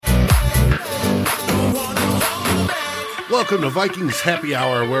Welcome to Vikings Happy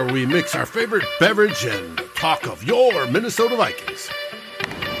Hour, where we mix our favorite beverage and talk of your Minnesota Vikings.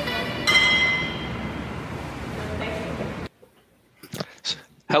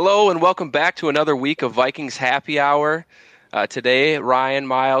 Hello and welcome back to another week of Vikings Happy Hour. Today, Ryan,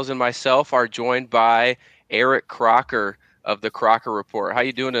 Miles, and myself are joined by Eric Crocker of the Crocker Report. How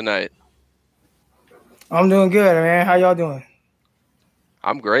you doing tonight? I'm doing good, man. How y'all doing?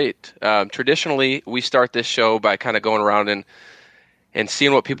 I'm great. Traditionally, we start this show by kind of going around and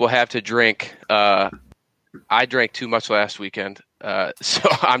seeing what people have to drink. I drank too much last weekend, so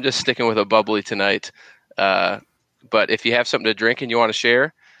I'm just sticking with a bubbly tonight. But if you have something to drink and you want to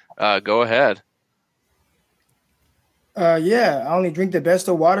share, go ahead. Yeah, I only drink the best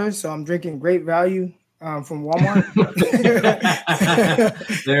of water, so I'm drinking Great Value from Walmart.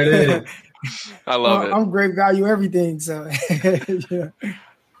 There it is. I love it. I'm Great Value everything. So, yeah.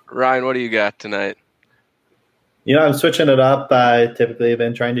 Ryan, what do you got tonight? I'm switching it up. I typically have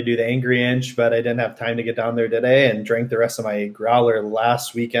been trying to do the Angry Inch, but I didn't have time to get down there today and drank the rest of my growler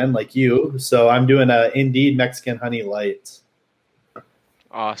last weekend like you. So I'm doing a Indeed Mexican Honey Light.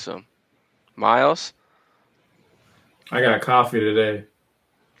 Awesome. Miles? I got coffee today.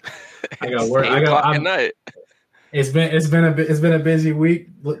 I got work. Night. It's been a busy week,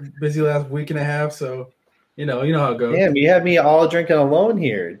 busy last week and a half. So, you know how it goes. Damn, you have me all drinking alone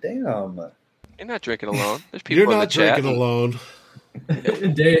here. Damn. You're not drinking alone. There's people You're in the not chat. drinking alone.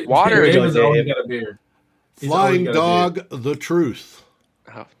 Water is David's always got a beer. He's Flying always got a beer. Dog, the truth.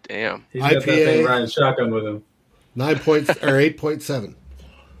 Oh, damn. He's got that IPA. thing riding shotgun with him. 8.7.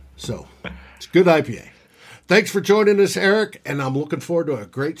 So it's good IPA. Thanks for joining us, Eric, and I'm looking forward to a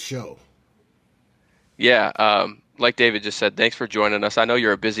great show. Yeah, like David just said, thanks for joining us. I know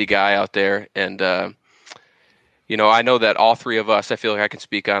you're a busy guy out there, and I know that all three of us, I feel like I can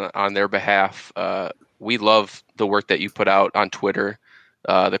speak on their behalf. We love the work that you put out on Twitter,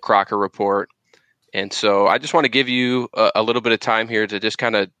 the Crocker Report. And so I just want to give you a little bit of time here to just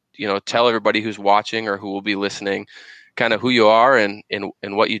kind of, tell everybody who's watching or who will be listening kind of who you are and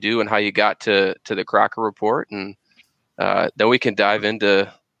what you do and how you got to the Crocker Report. And then we can dive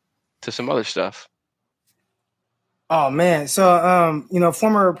into some other stuff. Oh, man. So,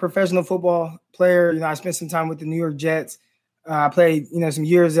 former professional football player, I spent some time with the New York Jets. I played, some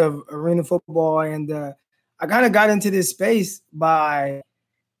years of arena football, and I kind of got into this space by,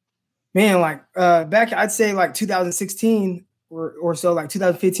 back, I'd say 2016 or so,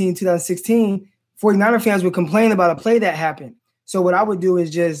 2015, 2016, 49er fans would complain about a play that happened. So what I would do is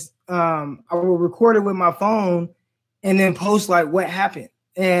just, I would record it with my phone and then post what happened.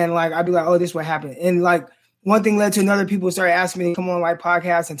 And I'd be like, oh, this what happened. And one thing led to another. People started asking me to come on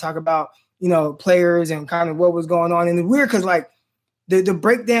podcasts and talk about, players and kind of what was going on. And it's weird because the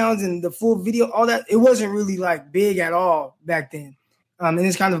breakdowns and the full video, all that, it wasn't really big at all back then. And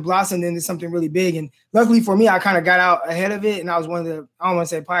it's kind of blossomed into something really big. And luckily for me, I kind of got out ahead of it. And I was one of the, I don't want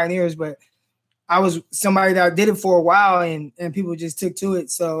to say pioneers, but I was somebody that did it for a while and people just took to it.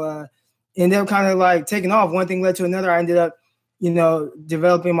 So ended up kind of taking off. One thing led to another. I ended up,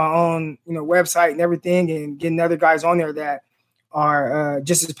 developing my own, website and everything and getting other guys on there that are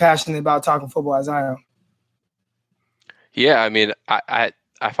just as passionate about talking football as I am. Yeah, I mean, I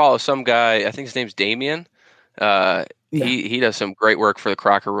follow some guy, I think his name's Damien. Yeah. He does some great work for the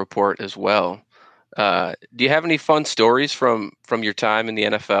Crocker Report as well. Do you have any fun stories from your time in the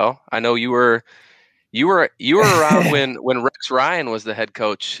NFL? I know you were around when Rex Ryan was the head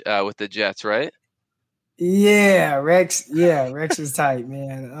coach with the Jets, right? Yeah, Rex. Yeah, Rex is tight,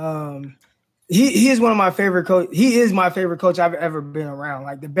 man. He is one of my favorite coach. He is my favorite coach I've ever been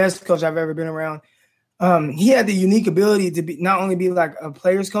around. The best coach I've ever been around. He had the unique ability to be not only be a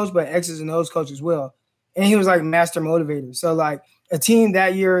player's coach, but X's and O's coach as well. And he was master motivator. So a team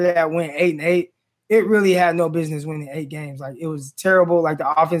that year that went 8-8, it really had no business winning 8 games. It was terrible.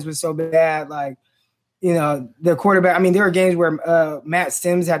 The offense was so bad. The quarterback. I mean, there were games where Matt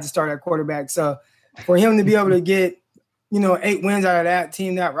Sims had to start at quarterback. So for him to be able to get, 8 wins out of that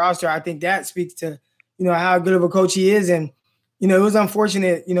team, that roster, I think that speaks to, how good of a coach he is. And, it was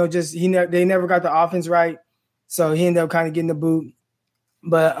unfortunate, they never got the offense right. So he ended up kind of getting the boot.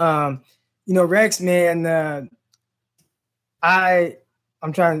 But, Rex, man, I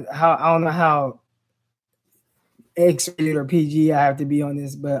don't know how X-rated or PG I have to be on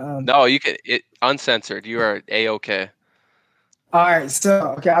this, but no, you can uncensored. You are A-okay. All right,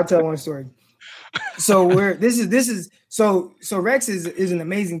 so I'll tell one story. So so Rex is an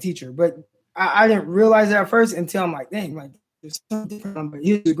amazing teacher, but I didn't realize it at first until I'm dang, there's something different. But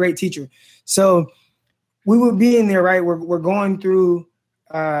he was a great teacher. So we would be in there, right? We're going through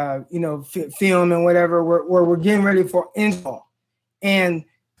film and whatever, where we're getting ready for install. And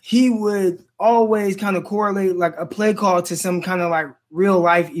he would always kind of correlate like a play call to some kind of like real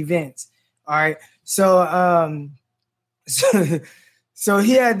life events. All right. So, so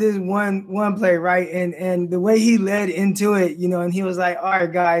he had this one play, right? And the way he led into it, and he was like, all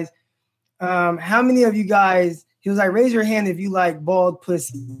right, guys, how many of you guys, he was like, raise your hand if you like bald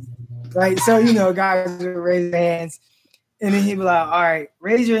pussy. Right. So, guys would raise their hands. And then he'd be like, all right,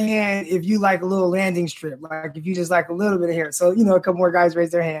 raise your hand if you like a little landing strip, like if you just like a little bit of hair. So, a couple more guys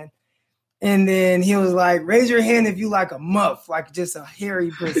raised their hand. And then he was like, raise your hand if you like a muff, like just a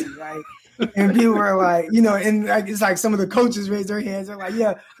hairy pussy, right? And people were like, and like it's like some of the coaches raised their hands. They're like,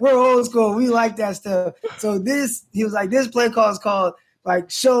 yeah, we're old school. We like that stuff. So he was like, this play call is called like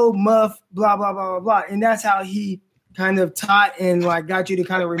show, muff, blah, blah, blah, blah, blah. And that's how he kind of taught and like got you to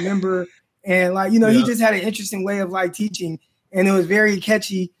kind of remember. And like, he just had an interesting way of like teaching, and it was very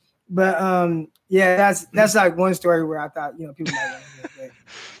catchy. But that's like one story where I thought, people might want to hear it.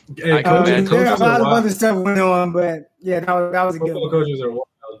 There are a lot of other stuff went on, but yeah, that was a good one. Coaches are wild.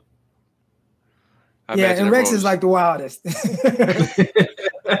 Yeah, and Rex is like the wildest.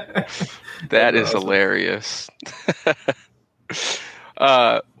 That is hilarious.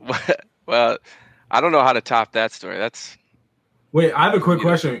 Well, I don't know how to top that story. Wait, I have a quick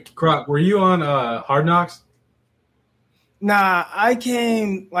question. Croc, were you on Hard Knocks? Nah, I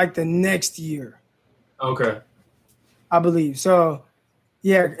came like the next year. Okay. I believe. So,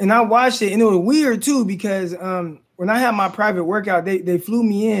 yeah, and I watched it, and it was weird too because when I had my private workout, they flew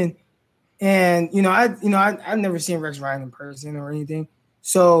me in, and I've never seen Rex Ryan in person or anything.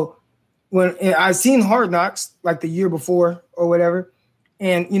 So when I seen Hard Knocks like the year before or whatever,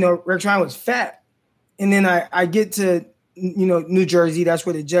 and Rex Ryan was fat, and then I get to New Jersey, that's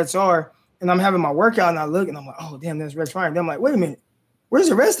where the Jets are. And I'm having my workout and I look and I'm like, oh, damn, that's Rex Ryan. Then I'm like, wait a minute, where's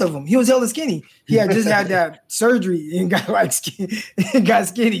the rest of them? He was hella skinny. He had just had that surgery and got got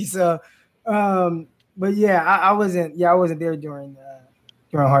skinny. So, but yeah, I wasn't there during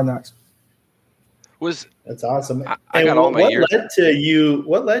Hard Knocks. That's awesome. I got all my years.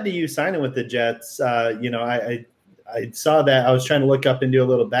 What led to you signing with the Jets? I saw that. I was trying to look up and do a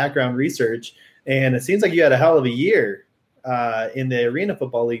little background research, and it seems like you had a hell of a year in the Arena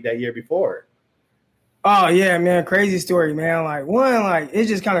Football League that year before. Oh yeah, man, crazy story, man. It's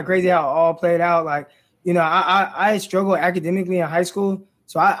just kind of crazy how it all played out. Like, I struggled academically in high school,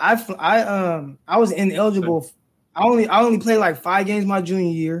 so I was ineligible. I only played like 5 games my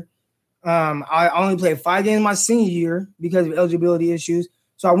junior year. I only played 5 games my senior year because of eligibility issues.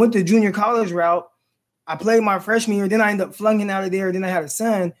 So I went the junior college route. I played my freshman year, then I ended up flunking out of there. Then I had a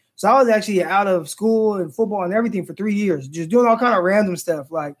son. So I was actually out of school and football and everything for 3 years, just doing all kind of random stuff.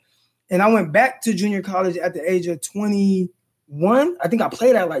 And I went back to junior college at the age of 21. I think I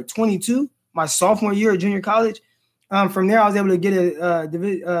played at like 22, my sophomore year of junior college. From there, I was able to get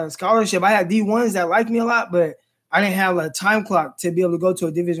a scholarship. I had D1s that liked me a lot, but I didn't have a time clock to be able to go to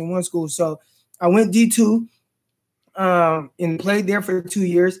a Division I school. So I went D2 and played there for 2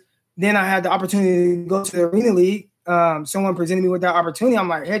 years. Then I had the opportunity to go to the Arena League. Someone presented me with that opportunity. I'm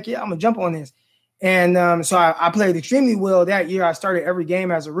like, heck yeah, I'm gonna jump on this. And so I played extremely well that year. I started every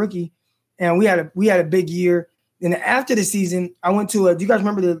game as a rookie, and we had a big year. Then after the season, I went to do you guys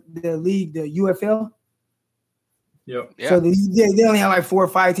remember the league, the UFL? Yep. Yeah. So they only had like 4 or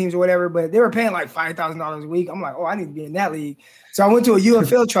 5 teams or whatever, but they were paying like $5,000 a week. I'm like, oh, I need to be in that league. So I went to a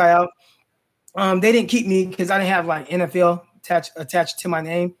UFL tryout. They didn't keep me because I didn't have like NFL attached to my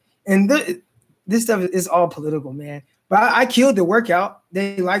name. And this stuff is all political, man. But I killed the workout.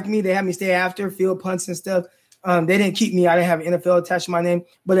 They liked me. They had me stay after, field punts and stuff. They didn't keep me. I didn't have NFL attached to my name.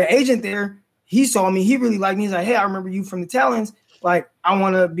 But the agent there, he saw me. He really liked me. He's like, hey, I remember you from the Talons. Like, I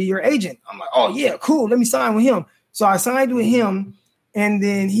want to be your agent. I'm like, oh, yeah, cool. Let me sign with him. So I signed with him. And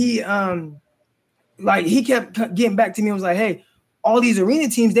then he kept getting back to me and was like, hey, all these arena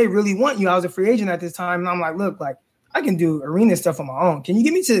teams, they really want you. I was a free agent at this time. And I'm like, look, like, I can do arena stuff on my own. Can you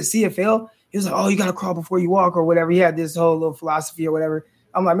get me to the CFL? He was like, oh, you got to crawl before you walk or whatever. He had this whole little philosophy or whatever.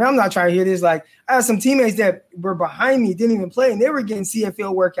 I'm like, man, I'm not trying to hear this. Like, I had some teammates that were behind me, didn't even play, and they were getting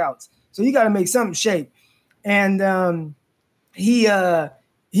CFL workouts. So you got to make something shape. And he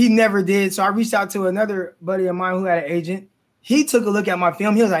never did. So I reached out to another buddy of mine who had an agent. He took a look at my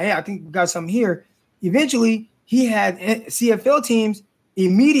film. He was like, hey, I think we got something here. Eventually, he had CFL teams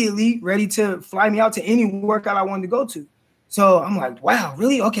immediately ready to fly me out to any workout I wanted to go to. So I'm like, wow,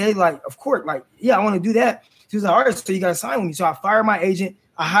 really? Okay, like, of course, like, yeah, I want to do that. He was like, all right, so you got to sign with me. So I fired my agent.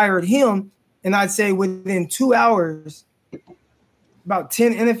 I hired him, and I'd say within 2 hours, about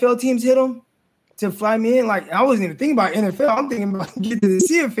 10 NFL teams hit him to fly me in. Like, I wasn't even thinking about NFL. I'm thinking about getting to the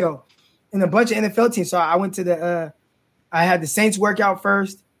CFL and a bunch of NFL teams. So I went to I had the Saints workout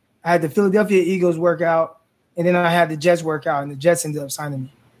first. I had the Philadelphia Eagles workout. And then I had the Jets workout, and the Jets ended up signing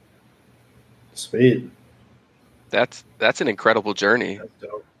me. Sweet. That's an incredible journey. That's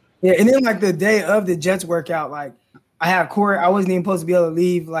dope. Yeah, and then like the day of the Jets workout, like I had court. I wasn't even supposed to be able to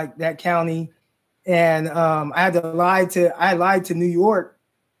leave like that county, and I lied to New York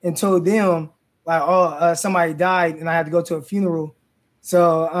and told them like, somebody died, and I had to go to a funeral.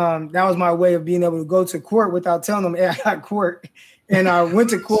 So that was my way of being able to go to court without telling them, hey, I got court. And I went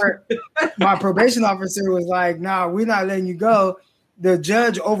to court. My probation officer was like, "Nah, we're not letting you go." The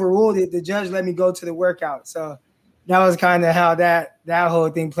judge overruled it. The judge let me go to the workout. So that was kind of how that whole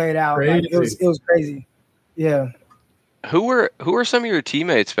thing played out. Like, it was crazy. Yeah. Who were some of your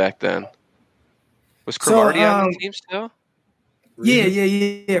teammates back then? Was Cromartie on the team still?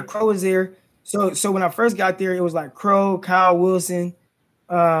 Yeah. Crow was there. So when I first got there, it was like Crow, Kyle Wilson,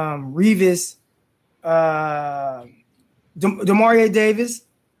 Revis, Demario Davis,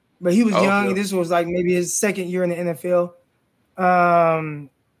 but he was young. And this was like maybe his second year in the NFL.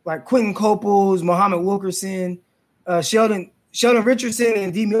 Like Quentin Coples, Muhammad Wilkerson, Sheldon Richardson,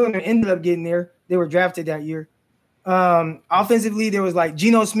 and D. Miller ended up getting there. They were drafted that year. Offensively, there was like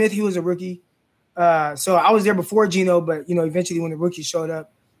Geno Smith. He was a rookie. So I was there before Geno, but eventually when the rookies showed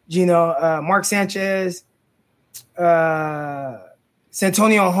up, Geno, Mark Sanchez,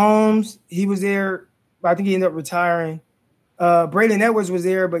 Santonio Holmes, he was there, but I think he ended up retiring. Braylon Edwards was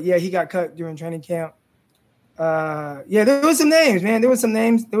there, but yeah, he got cut during training camp. There was some names, man. There was some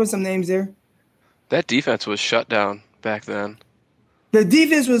names there. That defense was shut down back then. The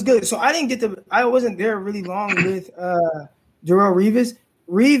defense was good. So I wasn't there really long with Darrelle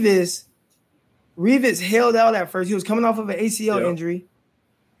Revis. Revis held out at first. He was coming off of an ACL injury,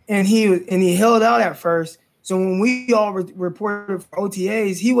 and he held out at first. So when we all reported for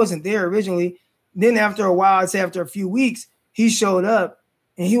OTAs, he wasn't there originally. Then after a while, I'd say after a few weeks, he showed up,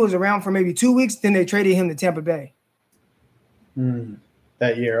 and he was around for maybe 2 weeks. Then they traded him to Tampa Bay.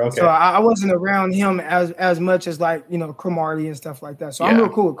 That year, okay. So I wasn't around him as much as like Cromartie and stuff like that. So I'm real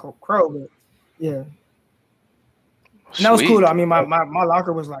cool with Crow, but yeah. And that was cool though. I mean, my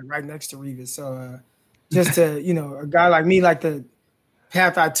locker was like right next to Revis. So just to a guy like me, like the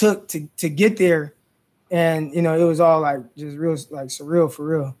path I took to get there, and it was all like just real like surreal for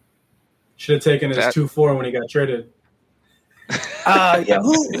real. Should have taken his 2-4 when he got traded.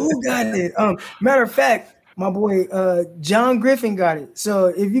 Who got it? Matter of fact, my boy John Griffin got it. So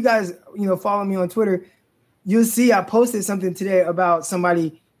if you guys follow me on Twitter, you'll see I posted something today about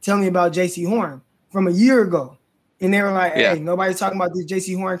somebody telling me about JC Horn from a year ago, and they were like, "Hey, nobody's talking about this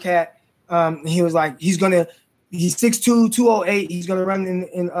JC Horn cat." He was like, he's 6'2", 208. He's gonna run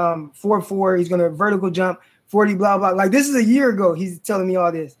in 4.4. He's gonna vertical jump 40, blah blah. Like this is a year ago. He's telling me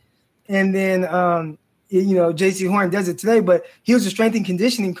all this, and then JC Horn does it today. But he was a strength and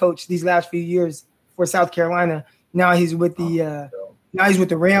conditioning coach these last few years for South Carolina. Now he's with the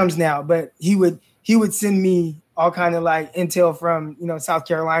Rams now. But he would send me all kind of like intel from South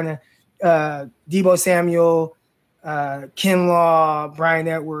Carolina, Deebo Samuel, Ken Law, Brian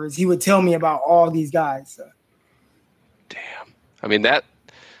Edwards. He would tell me about all these guys. So. Damn. I mean,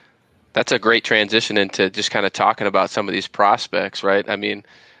 that's a great transition into just kind of talking about some of these prospects, right? I mean,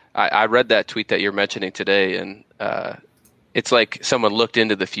 I read that tweet that you're mentioning today, and it's like someone looked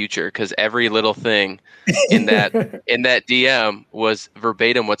into the future because every little thing in that DM was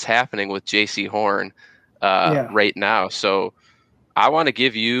verbatim what's happening with JC Horn right now. So I want to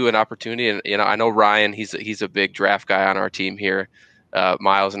give you an opportunity, and I know Ryan, he's a big draft guy on our team here.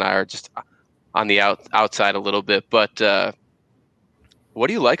 Miles and I are just on the outside a little bit, but what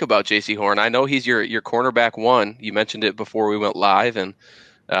do you like about JC Horn? I know he's your cornerback one. You mentioned it before we went live, and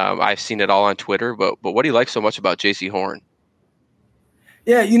I've seen it all on Twitter. But what do you like so much about JC Horn?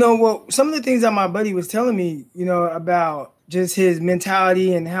 Yeah, well, some of the things that my buddy was telling me, about just his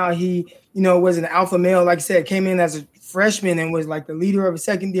mentality and how he, was an alpha male. Like I said, came in as a freshman and was like the leader of a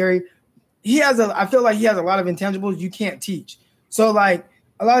secondary. I feel like he has a lot of intangibles you can't teach. So like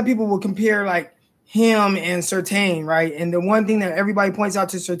a lot of people will compare like him and Surtain, right? And the one thing that everybody points out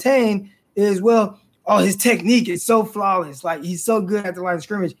to Surtain is, his technique is so flawless. Like he's so good at the line of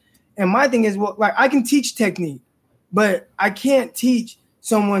scrimmage. And my thing is, I can teach technique, but I can't teach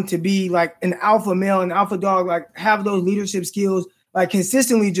someone to be like an alpha male, an alpha dog, like have those leadership skills, like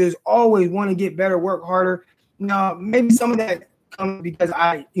consistently just always want to get better, work harder. Now, maybe some of that comes because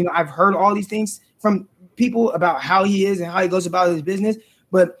I've heard all these things from people about how he is and how he goes about his business,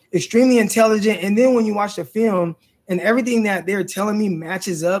 but extremely intelligent. And then when you watch the film and everything that they're telling me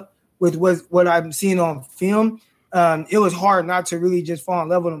matches up with what I'm seeing on film, it was hard not to really just fall in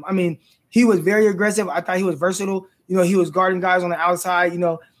love with him. I mean, he was very aggressive. I thought he was versatile. You know, he was guarding guys on the outside. You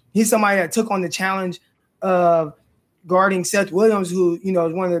know, he's somebody that took on the challenge of guarding Seth Williams, who, you know,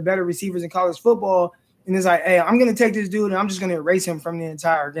 is one of the better receivers in college football. And it's like, hey, I'm going to take this dude and I'm just going to erase him from the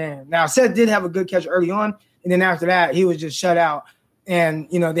entire game. Now, Seth did have a good catch early on. And then after that, he was just shut out. And,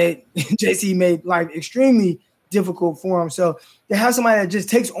 you know, JC made life extremely difficult for him. So to have somebody that just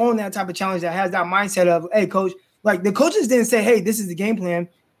takes on that type of challenge, that has that mindset of, hey, coach, like the coaches didn't say, hey, this is the game plan.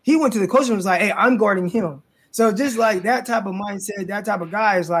 He went to the coach and was like, hey, I'm guarding him. So just like that type of mindset, that type of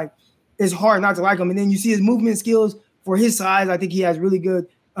guy is like, it's hard not to like him. And then you see his movement skills for his size. I think he has really good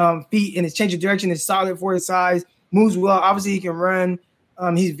feet, and his change of direction is solid for his size, moves well. Obviously he can run.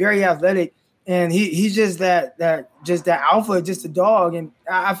 He's very athletic, and he's just that alpha, just a dog. And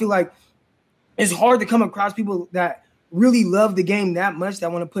I feel like it's hard to come across people that really love the game that much,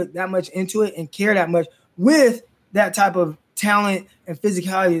 that want to put that much into it and care that much with that type of talent and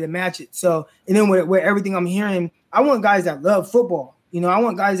physicality to match it. So, and then with everything I'm hearing, I want guys that love football. You know, I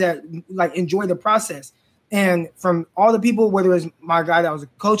want guys that like enjoy the process. And from all the people, whether it's my guy that was a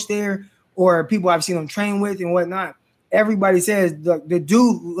coach there or people I've seen him train with and whatnot, everybody says the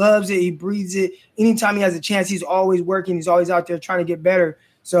dude loves it. He breathes it. Anytime he has a chance, he's always working. He's always out there trying to get better.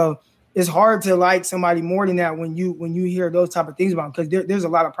 So it's hard to like somebody more than that when you hear those type of things about him, because there's a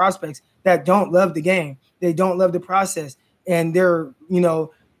lot of prospects that don't love the game. They don't love the process. And they're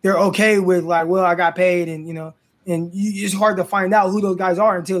okay with like, well, I got paid, and, you know, and it's hard to find out who those guys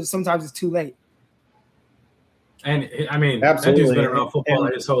are until sometimes it's too late. And I mean, absolutely, that dude's been around football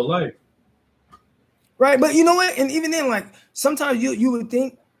his whole life. Right. But you know what? And even then, like sometimes you would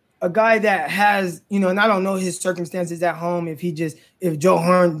think a guy that has, you know, and I don't know his circumstances at home, if Joe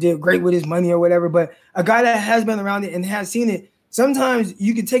Hearn did great with his money or whatever, but a guy that has been around it and has seen it, sometimes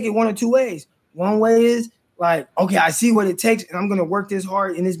you can take it one or two ways. One way is like, okay, I see what it takes and I'm going to work this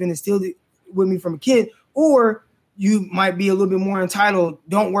hard, and it's been instilled with me from a kid. Or you might be a little bit more entitled,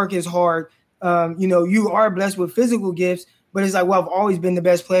 don't work as hard. You know, you are blessed with physical gifts, but it's like, well, I've always been the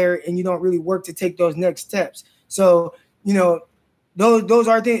best player, and you don't really work to take those next steps. So, you know, those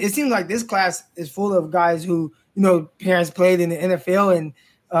are things. It seems like this class is full of guys who, you know, parents played in the NFL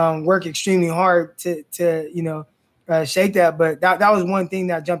and work extremely hard to you know, shake that. But that was one thing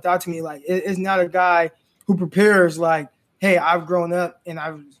that jumped out to me. Like, it's not a guy who prepares like, hey, I've grown up and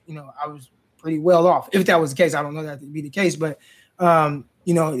I was pretty well off. If that was the case, I don't know that to be the case, but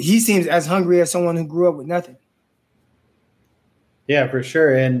you know, he seems as hungry as someone who grew up with nothing. Yeah, for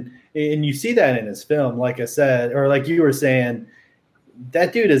sure. And you see that in his film, like I said, or like you were saying,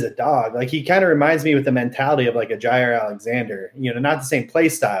 that dude is a dog. Like, he kind of reminds me with the mentality of like a Jair Alexander, you know, not the same play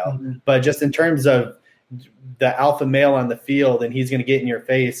style, but just in terms of the alpha male on the field, and he's going to get in your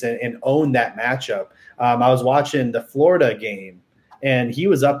face and own that matchup. I was watching the Florida game, and he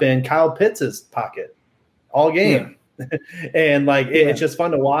was up in Kyle Pitts' pocket all game. Yeah. And like, it's just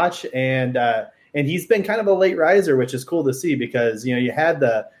fun to watch. And he's been kind of a late riser, which is cool to see, because, you know, you had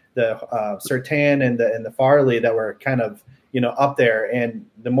the Surtain and the Farley that were kind of, you know, up there. And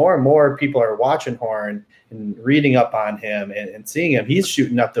the more and more people are watching Horn and reading up on him and seeing him, he's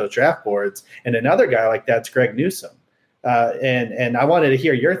shooting up those draft boards. And another guy like that's Greg Newsome. And I wanted to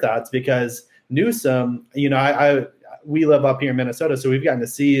hear your thoughts, because Newsome, you know, we live up here in Minnesota, so we've gotten to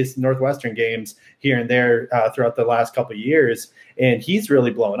see Northwestern games here and there throughout the last couple of years, and he's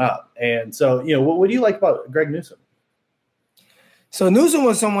really blown up. And so, you know, what do you like about Greg Newsome? So Newsome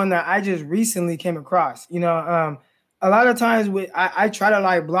was someone that I just recently came across. You know, a lot of times I try to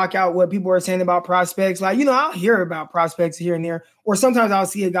like block out what people are saying about prospects. Like, you know, I'll hear about prospects here and there, or sometimes I'll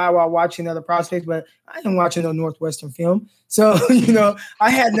see a guy while watching other prospects, but I ain't watching no Northwestern film. So, you know,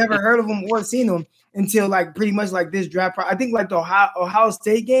 I had never heard of him or seen him until like pretty much like this draft. I think like the Ohio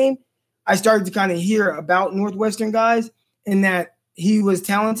State game, I started to kind of hear about Northwestern guys and that he was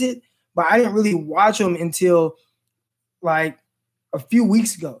talented, but I didn't really watch him until like a few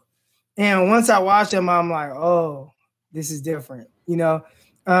weeks ago. And once I watched him, I'm like, oh, this is different. You know,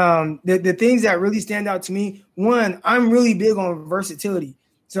 the things that really stand out to me, one, I'm really big on versatility.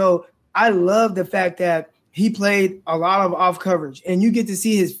 So I love the fact that he played a lot of off coverage, and you get to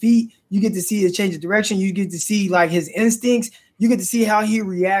see his feet. You get to see his change of direction. You get to see like his instincts. You get to see how he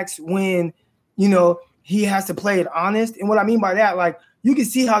reacts when, you know, he has to play it honest. And what I mean by that, like, you can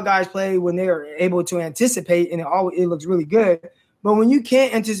see how guys play when they are able to anticipate, and it looks really good. But when you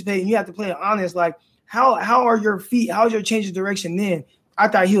can't anticipate and you have to play it honest, like how are your feet? How's your change of direction then? I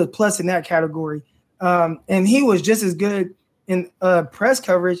thought he was plus in that category. And he was just as good in press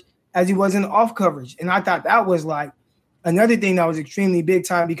coverage as he was in off coverage. And I thought that was like another thing that was extremely big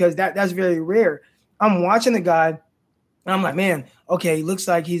time because that's very rare. I'm watching the guy, and I'm like, man, okay, he looks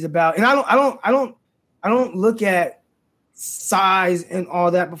like he's about. And I don't look at size and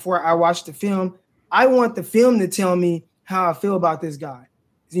all that before I watch the film. I want the film to tell me how I feel about this guy.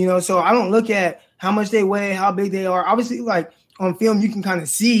 So I don't look at how much they weigh, how big they are. Obviously, like on film, you can kind of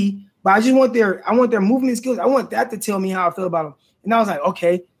see, but I just want their movement skills. I want that to tell me how I feel about him. And I was like,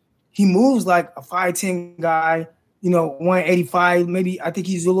 okay, he moves like a 5'10" guy, 185. Maybe I think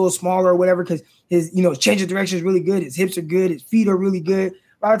he's a little smaller or whatever because his, change of direction is really good. His hips are good. His feet are really good.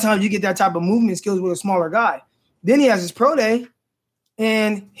 A lot of times you get that type of movement skills with a smaller guy. Then he has his pro day,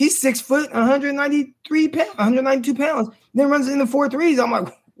 and he's 6 foot, 192 pounds. Then runs in the 4.3s. I'm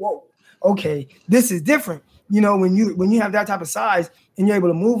like, whoa, okay, this is different. When you have that type of size and you're able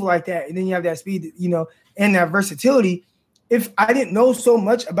to move like that, and then you have that speed, and that versatility. If I didn't know so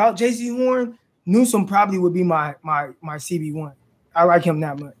much about Jaycee Horn, Newsome probably would be my CB1. I like him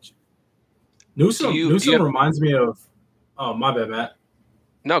that much. Newsome reminds me of. Oh, my bad, Matt.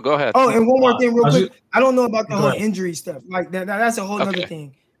 No, go ahead. Oh, and one more thing real quick. I don't know about the whole injury stuff. Like that's a whole other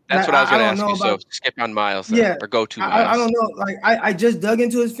thing. That's what I was going to ask you. So skip on Miles then, or go to Miles. I don't know. Like I just dug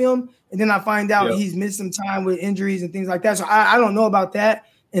into his film, and then I find out he's missed some time with injuries and things like that. So I don't know about that,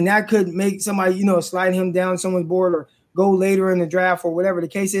 and that could make somebody slide him down someone's board or go later in the draft or whatever the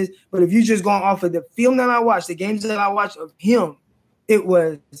case is. But if you just going off of the film that I watched, the games that I watched of him, it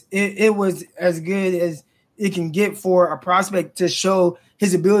was as good as it can get for a prospect to show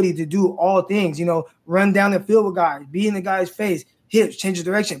his ability to do all things, run down the field with guys, be in the guy's face, hips, change of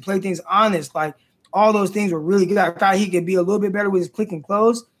direction, play things honest. Like all those things were really good. I thought he could be a little bit better with his click and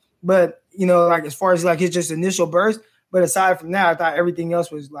close, but like as far as like his just initial burst. But aside from that, I thought everything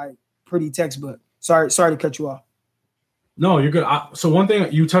else was like pretty textbook. Sorry to cut you off. No, you're good. So one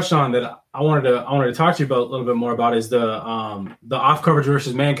thing you touched on that I wanted to talk to you about a little bit more about is the off coverage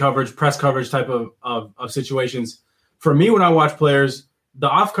versus man coverage, press coverage type of situations. For me, when I watch players, the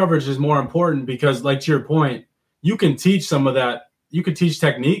off coverage is more important because, like to your point, you can teach some of that. You can teach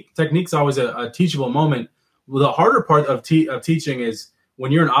technique. Technique's always a teachable moment. Well, the harder part of teaching is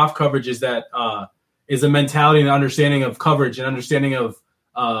when you're in off coverage is that is a mentality and understanding of coverage and understanding of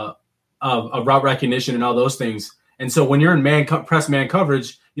route recognition and all those things. And so when you're in press man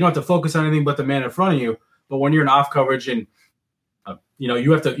coverage, you don't have to focus on anything but the man in front of you. But when you're in off coverage and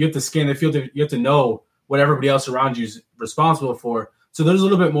you have to scan the field, you have to know what everybody else around you is responsible for. So there's a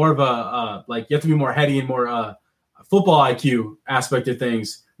little bit more of a you have to be more heady and more football IQ aspect of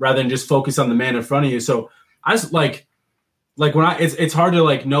things rather than just focus on the man in front of you. So I just like when it's hard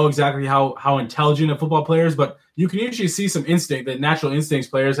to know exactly how intelligent a football player is, but you can usually see some instinct that natural instincts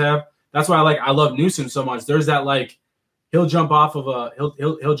players have. That's why I love Newsome so much. There's that he'll jump off of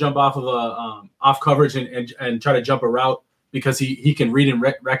off coverage and try to jump a route because he can read and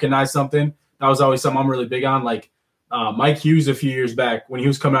recognize something. That was always something I'm really big on. Mike Hughes a few years back when he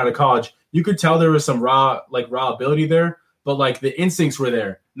was coming out of college, you could tell there was some raw ability there, but the instincts were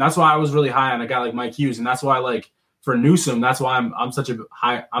there. And that's why I was really high on a guy like Mike Hughes. And that's why for Newsome, that's why I'm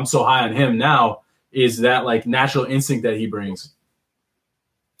so high on him now is that natural instinct that he brings.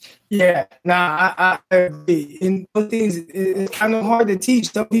 Yeah, I agree. And those things, it's kind of hard to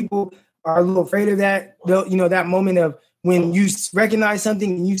teach. Some people are a little afraid of that. That moment of when you recognize something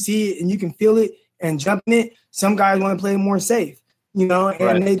and you see it and you can feel it and jump in it. Some guys want to play more safe,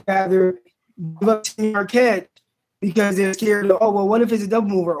 and they'd rather give up 10-yard catch because they're scared of, what if it's a double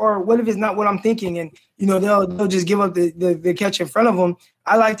mover or what if it's not what I'm thinking? And, they'll just give up the catch in front of them.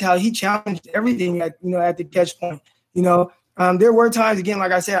 I liked how he challenged everything at the catch point, There were times, again,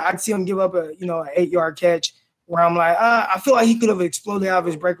 like I said, I'd see him give up an 8-yard catch where I'm like, I feel like he could have exploded out of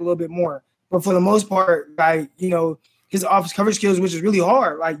his break a little bit more. But for the most part, his off coverage skills, which is really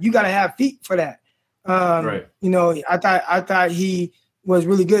hard. You got to have feet for that. Right. I thought he was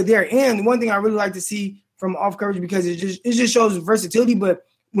really good there. And one thing I really like to see from off coverage because it just shows versatility. But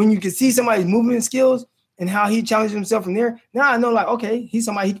when you can see somebody's movement skills and how he challenged himself from there, now I know okay, he's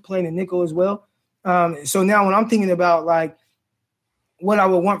somebody he can play in the nickel as well. So now when I'm thinking about what I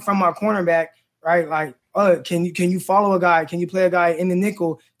would want from my cornerback, right? Can you follow a guy? Can you play a guy in the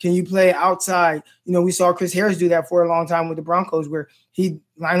nickel? Can you play outside? We saw Chris Harris do that for a long time with the Broncos where he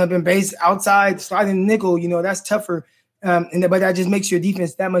lined up in base outside, sliding the nickel. That's tougher. But that just makes your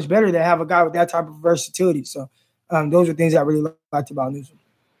defense that much better to have a guy with that type of versatility. So those are things I really liked about Newsome.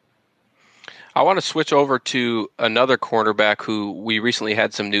 I want to switch over to another cornerback who we recently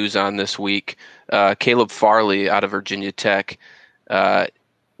had some news on this week, Caleb Farley out of Virginia Tech.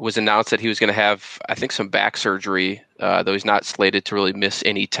 Was announced that he was going to have, I think, some back surgery, though he's not slated to really miss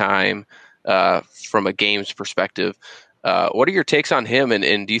any time from a games perspective. What are your takes on him?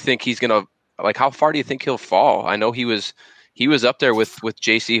 And do you think he's going to, like, how far do you think he'll fall? I know he was up there with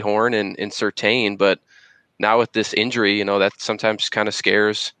J.C. Horn and Surtain, but now with this injury, that sometimes kind of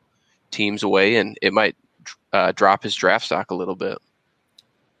scares teams away, and it might drop his draft stock a little bit.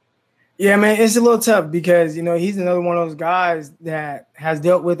 Yeah, man, it's a little tough because, he's another one of those guys that has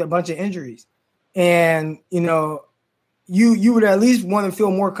dealt with a bunch of injuries. And, you would at least want to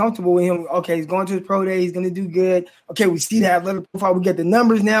feel more comfortable with him. Okay, he's going to his pro day. He's going to do good. Okay, we see the athletic profile. We get the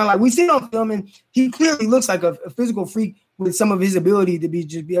numbers now. Like, we see it on film, and he clearly looks like a physical freak with some of his ability to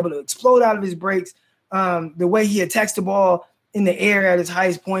be able to explode out of his breaks. The way he attacks the ball in the air at his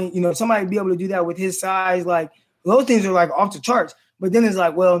highest point, somebody be able to do that with his size. Like, those things are, like, off the charts. But then it's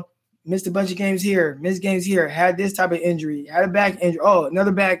like, well, missed a bunch of games here, missed games here, had this type of injury, had a back injury. Oh,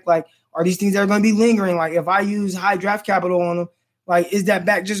 another back. Like, are these things that are going to be lingering? Like, if I use high draft capital on them, like, is that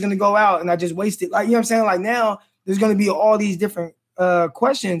back just going to go out and I just waste it? Like, you know what I'm saying? Like, now there's going to be all these different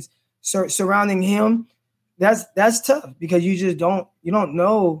questions surrounding him. That's tough because you don't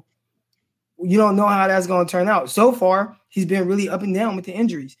know how that's going to turn out. So far, he's been really up and down with the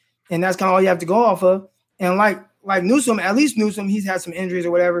injuries, and that's kind of all you have to go off of. And like Newsome, at least Newsome, he's had some injuries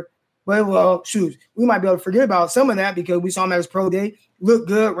or whatever. But, well, shoot, we might be able to forget about some of that because we saw him at his pro day, looked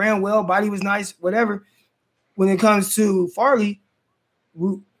good, ran well, body was nice, whatever. When it comes to Farley,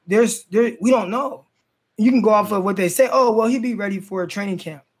 we don't know. You can go off of what they say. Oh, well, he'd be ready for a training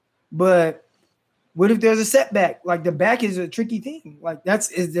camp. But what if there's a setback? Like, the back is a tricky thing. Like,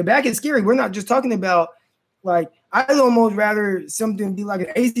 the back is scary. We're not just talking about, like, I'd almost rather something be like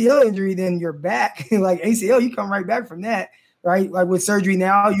an ACL injury than your back. Like, ACL, you come right back from that. Right? Like, with surgery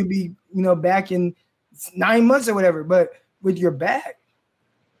now, you'd be, back in 9 months or whatever. But with your back,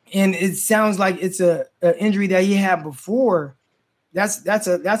 and it sounds like it's an injury that he had before, that's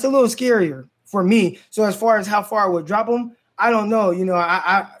a little scarier for me. So as far as how far I would drop him, I don't know.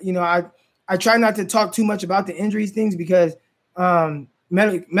 I try not to talk too much about the injuries things because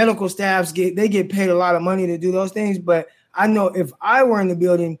medical staffs get paid a lot of money to do those things. But I know if I were in the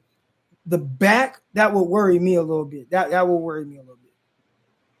building, the back, that would worry me a little bit. That will worry me a little bit.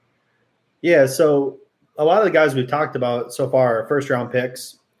 Yeah, so a lot of the guys we've talked about so far are first-round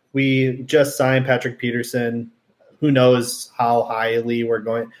picks. We just signed Patrick Peterson. Who knows how highly we're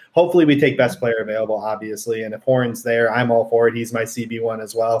going. Hopefully we take best player available, obviously. And if Horn's there, I'm all for it. He's my CB1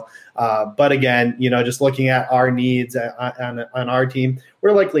 as well. But again, just looking at our needs on our team,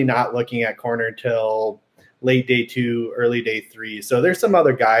 we're likely not looking at corner till late day 2, early day 3. So there's some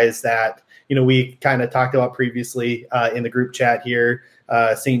other guys that, we kind of talked about previously in the group chat here,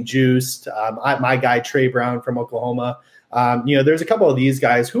 St. Juiced, my guy, Trey Brown from Oklahoma. There's a couple of these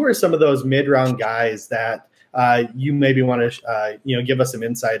guys. Who are some of those mid-round guys that you maybe want to, give us some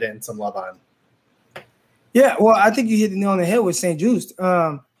insight and some love on? Yeah, well, I think you hit the nail on the head with St. Juiced.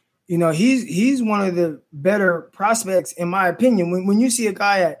 He's one of the better prospects, in my opinion. When you see a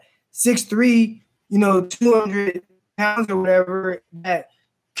guy at 6'3", 200 pounds or whatever, that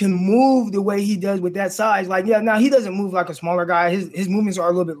can move the way he does with that size. Like, yeah, now he doesn't move like a smaller guy. His movements are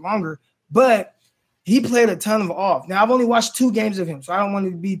a little bit longer, but he played a ton of off. Now, I've only watched 2 games of him, so I don't want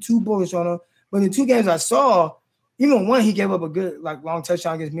to be too bullish on him. But in the 2 games I saw, even one, he gave up a good, long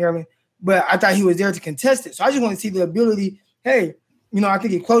touchdown against Maryland, but I thought he was there to contest it. So I just want to see the ability. Hey, I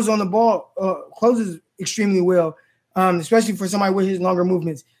think he closes on the ball, closes extremely well, especially for somebody with his longer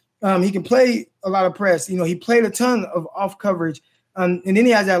movements. He can play a lot of press. He played a ton of off coverage, and then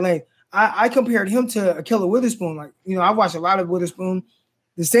he has that length. I compared him to Ahkello Witherspoon. I've watched a lot of Witherspoon.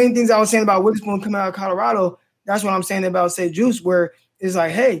 The same things I was saying about Witherspoon coming out of Colorado, that's what I'm saying about St. Juice, where it's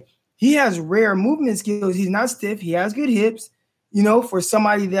like, hey, he has rare movement skills. He's not stiff. He has good hips, for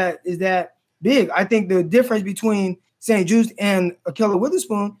somebody that is that big. I think the difference between St. Juice and Ahkello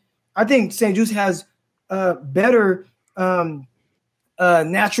Witherspoon, I think St. Juice has better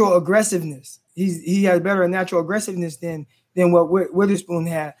natural aggressiveness. He has better natural aggressiveness than what Witherspoon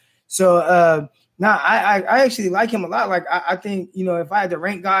had. So now I actually like him a lot. Like I think, if I had to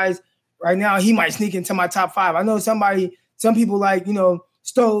rank guys right now, he might sneak into my top 5. I know some people like,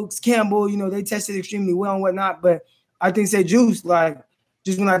 Stokes, Campbell, they tested extremely well and whatnot. But I think St. Juice,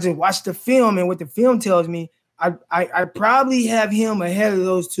 just when I just watch the film and what the film tells me, I probably have him ahead of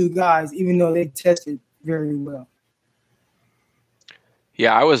those 2 guys, even though they tested very well.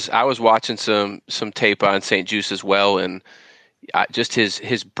 Yeah, I was watching some tape on St. Juice as well, and just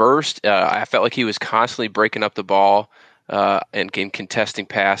his burst. I felt like he was constantly breaking up the ball and contesting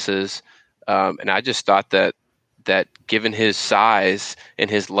passes, and I just thought that given his size and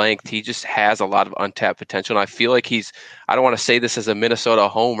his length, he just has a lot of untapped potential. And I feel like I don't want to say this as a Minnesota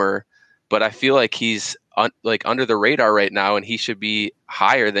homer, but I feel like he's under the radar right now, and he should be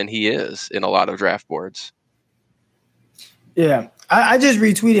higher than he is in a lot of draft boards. Yeah, I just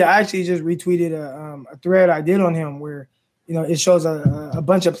retweeted. I actually just retweeted a thread I did on him where, it shows a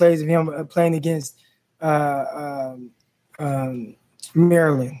bunch of plays of him playing against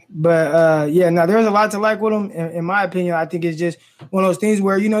Maryland. But now there's a lot to like with him. In my opinion, I think it's just one of those things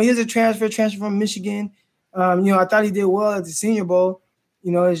where, he's a transfer from Michigan. I thought he did well at the Senior Bowl.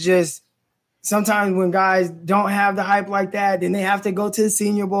 It's just sometimes when guys don't have the hype like that, then they have to go to the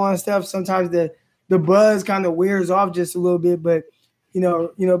Senior Bowl and stuff. Sometimes the buzz kind of wears off just a little bit. But,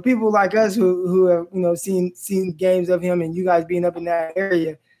 people like us who have, seen games of him and you guys being up in that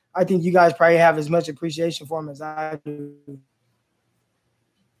area, I think you guys probably have as much appreciation for him as I do.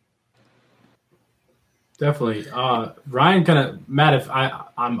 Definitely. Ryan, Matt, if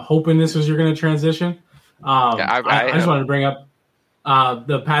I'm hoping this was you're going to transition. I just wanted to bring up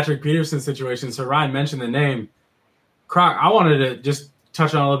the Patrick Peterson situation. So Ryan mentioned the name. Croc, I wanted to just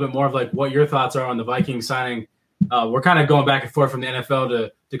touch on a little bit more of like what your thoughts are on the Vikings signing. We're kind of going back and forth from the NFL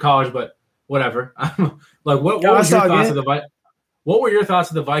to college, but whatever. What were your thoughts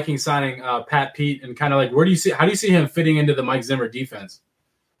of the Vikings signing Pat Pete, and kind of like how do you see him fitting into the Mike Zimmer defense?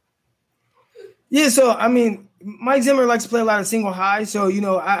 Yeah, so I mean, Mike Zimmer likes to play a lot of single high. So,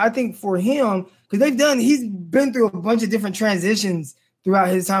 I think for him, because he's been through a bunch of different transitions throughout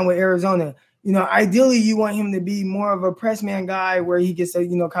his time with Arizona. Ideally you want him to be more of a press man guy where he gets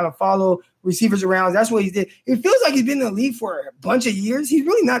to, kind of follow receivers around. That's what he did. It feels like he's been in the league for a bunch of years. He's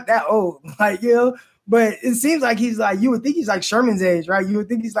really not that old, but it seems like he's like, you would think he's like Sherman's age, right? You would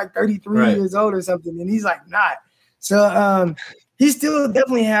think he's like 33 years old or something. And he's like, not. So, he still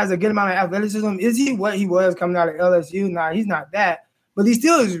definitely has a good amount of athleticism. Is he what he was coming out of LSU? Nah, he's not that. But he's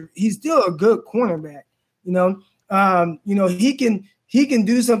still a good cornerback. He can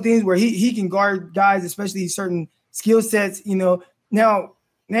do some things where he can guard guys, especially certain skill sets. Now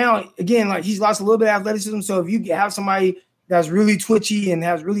again, like he's lost a little bit of athleticism. So if you have somebody that's really twitchy and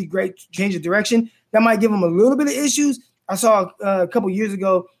has really great change of direction, that might give him a little bit of issues. I saw a couple years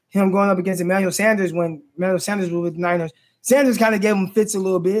ago him going up against Emmanuel Sanders when Emmanuel Sanders was with the Niners. Sanders kind of gave him fits a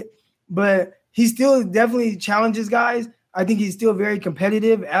little bit, but he still definitely challenges guys. I think he's still very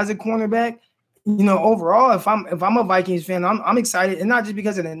competitive as a cornerback. Overall, if I'm a Vikings fan, I'm excited, and not just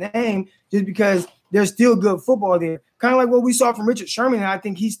because of the name, just because there's still good football there. Kind of like what we saw from Richard Sherman, and I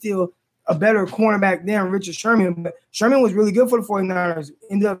think he's still a better cornerback than Richard Sherman. But Sherman was really good for the 49ers,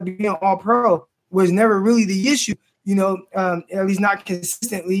 ended up being all-pro, was never really the issue, at least not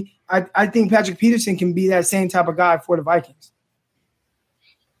consistently. I think Patrick Peterson can be that same type of guy for the Vikings.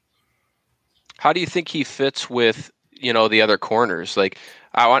 How do you think he fits with, the other corners? Like,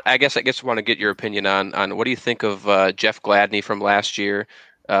 I guess I want to get your opinion on what do you think of Jeff Gladney from last year,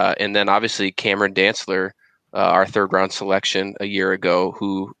 and then obviously Cameron Dantzler, our third-round selection a year ago,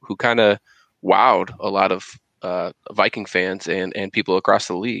 who kind of wowed a lot of Viking fans and people across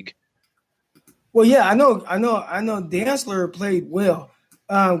the league. Well, yeah, I know. Dantzler played well.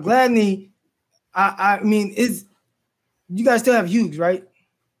 Gladney, I mean, you guys still have Hughes, right?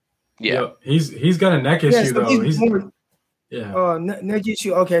 Yeah, he's got a neck issue though. Neck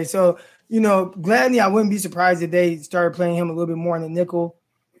issue. Okay, so Gladney, I wouldn't be surprised if they started playing him a little bit more in the nickel,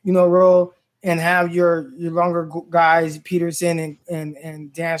 role, and have your longer guys, Peterson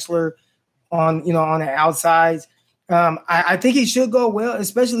and Dantzler, on the outsides. I think he should go well,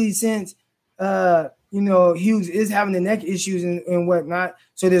 especially since Hughes is having the neck issues and whatnot.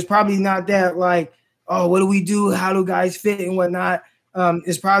 So there's probably not that like, oh, what do we do? How do guys fit and whatnot?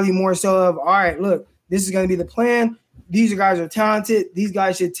 It's probably more so of, all right, look, this is going to be the plan. These guys are talented. These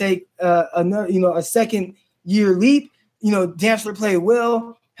guys should take a second year leap. Dantzler played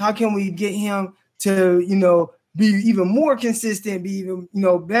well. How can we get him to, be even more consistent, be even,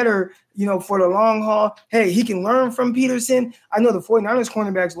 better, for the long haul? Hey, he can learn from Peterson. I know the 49ers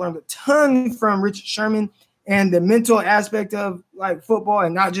cornerbacks learned a ton from Richard Sherman, and the mental aspect of like football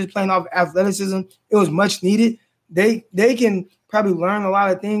and not just playing off athleticism, it was much needed. They can probably learn a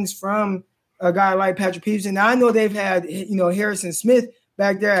lot of things from a guy like Patrick Peterson. Now, I know they've had, Harrison Smith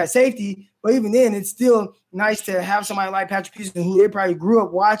back there at safety, but even then, it's still nice to have somebody like Patrick Peterson who they probably grew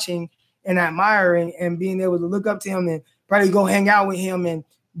up watching and admiring, and being able to look up to him and probably go hang out with him and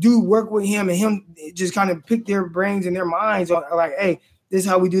do work with him, and him just kind of pick their brains and their minds on like, hey, this is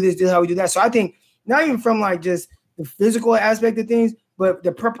how we do this is how we do that. So I think not even from like just the physical aspect of things, but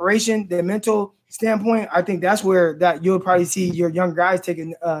the preparation, the mental standpoint, I think that's where that you'll probably see your young guys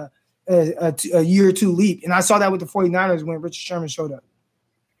taking a year or two leap. And I saw that with the 49ers when Richard Sherman showed up.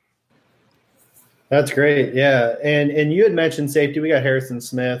 That's great. Yeah. And you had mentioned safety. We got Harrison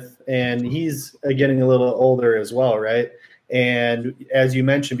Smith, and he's getting a little older as well, right? And as you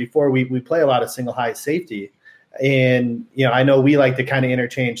mentioned before, we play a lot of single high safety. And, I know we like to kind of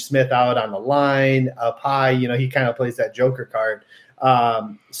interchange Smith out on the line, up high. He kind of plays that joker card.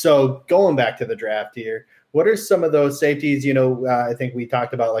 So going back to the draft here, what are some of those safeties? I think we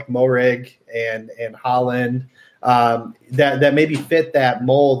talked about like Moehrig and Holland. That maybe fit that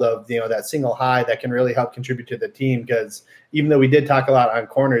mold of that single high that can really help contribute to the team, because even though we did talk a lot on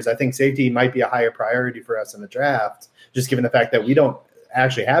corners, I think safety might be a higher priority for us in the draft, just given the fact that we don't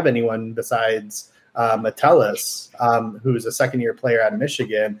actually have anyone besides Metellus, who's a second-year player out of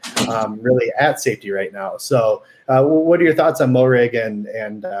Michigan, really at safety right now. So what are your thoughts on Moehrig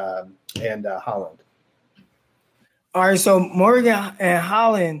and Holland? All right, so Moehrig and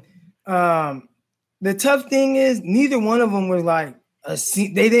Holland, the tough thing is neither one of them was like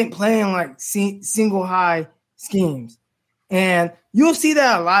they didn't play in like single high schemes. And you'll see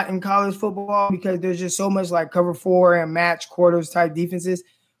that a lot in college football because there's just so much like cover 4 and match quarters type defenses.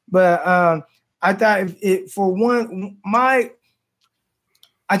 But I thought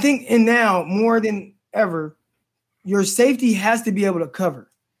I think now more than ever, your safety has to be able to cover.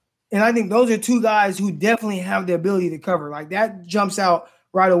 And I think those are two guys who definitely have the ability to cover. Like that jumps out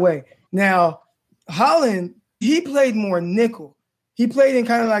right away. Now, Holland, he played more nickel. He played in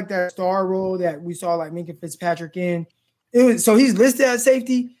kind of like that star role that we saw like Minkah Fitzpatrick in. So he's listed as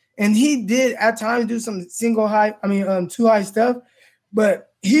safety, and he did at times do some two high stuff, but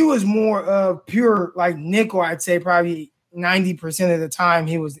he was more of pure like nickel. I'd say probably 90% of the time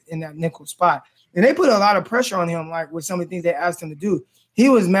he was in that nickel spot. And they put a lot of pressure on him, like with some of the things they asked him to do. He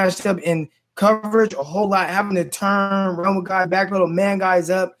was matched up in coverage a whole lot, having to turn, run with guys, back middle, man guys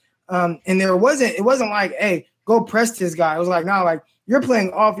up. And it wasn't like, hey, go press this guy. It was like, no, like you're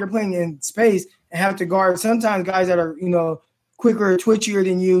playing off, you're playing in space and have to guard sometimes guys that are, quicker, twitchier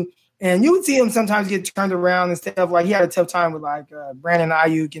than you. And you would see him sometimes get turned around and stuff. Like he had a tough time with like Brandon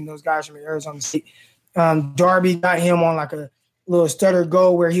Ayuk and those guys from Arizona State. Darby got him on like a little stutter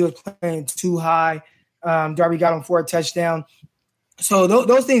go where he was playing too high. Darby got him for a touchdown. So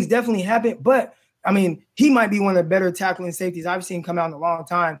those things definitely happen. But, I mean, he might be one of the better tackling safeties I've seen come out in a long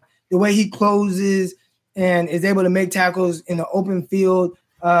time. The way he closes and is able to make tackles in the open field,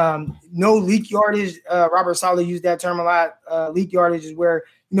 no leak yardage. Robert Saleh used that term a lot. Leak yardage is where,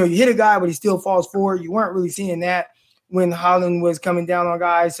 you hit a guy, but he still falls forward. You weren't really seeing that when Holland was coming down on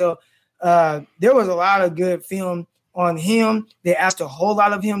guys. So there was a lot of good film on him. They asked a whole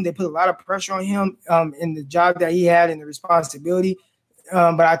lot of him. They put a lot of pressure on him in the job that he had and the responsibility.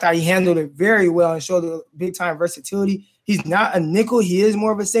 But I thought he handled it very well and showed the big-time versatility. He's not a nickel. He is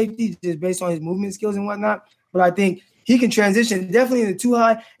more of a safety just based on his movement skills and whatnot. But I think he can transition definitely into too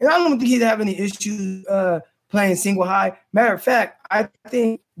high. And I don't think he'd have any issues playing single high. Matter of fact, I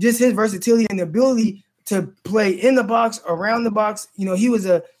think just his versatility and the ability to play in the box, around the box. He was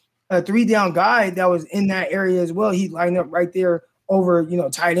a 3-down guy that was in that area as well. He lined up right there over,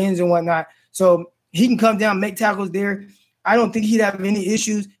 tight ends and whatnot. So he can come down, make tackles there. I don't think he'd have any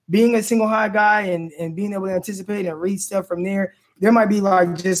issues being a single high guy and being able to anticipate and read stuff from there. There might be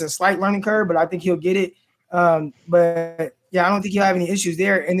like just a slight learning curve, but I think he'll get it. But yeah, I don't think he'll have any issues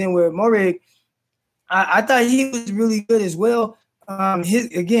there. And then with Moehrig, I thought he was really good as well.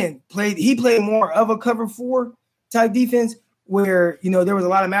 He played more of a cover 4 type defense where, there was a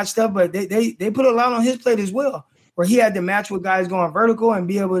lot of match stuff, but they put a lot on his plate as well, where he had to match with guys going vertical and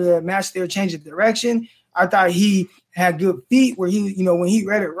be able to match their change of direction. I thought he had good feet where he, when he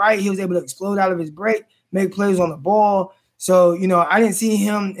read it right, he was able to explode out of his break, make plays on the ball. So, I didn't see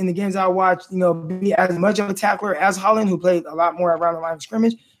him in the games I watched, be as much of a tackler as Holland, who played a lot more around the line of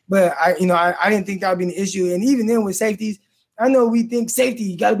scrimmage. But I didn't think that would be an issue. And even then with safeties, I know we think safety,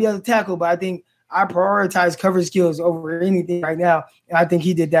 you got to be able to tackle, but I think I prioritize coverage skills over anything right now. And I think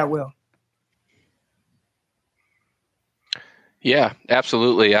he did that well. Yeah,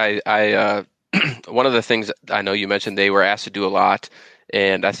 absolutely. I one of the things I know you mentioned, they were asked to do a lot.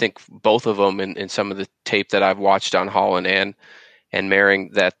 And I think both of them in some of the tape that I've watched on Holland and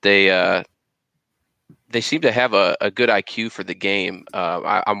Moehrig, that they seem to have a good IQ for the game.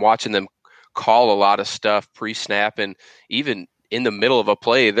 I'm watching them call a lot of stuff pre-snap, and even in the middle of a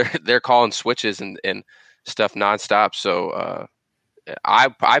play, they're calling switches and stuff nonstop. So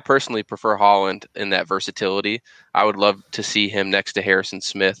I personally prefer Holland in that versatility. I would love to see him next to Harrison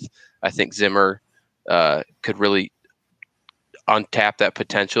Smith. I think Zimmer could really untap that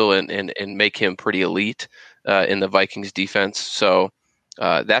potential and make him pretty elite in the Vikings defense. So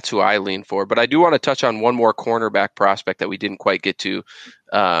that's who I lean for. But I do want to touch on one more cornerback prospect that we didn't quite get to.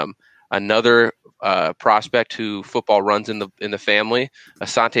 Another prospect who football runs in the family,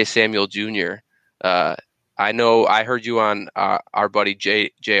 Asante Samuel Jr. I know I heard you on our buddy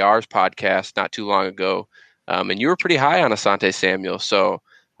JR's podcast not too long ago, and you were pretty high on Asante Samuel. So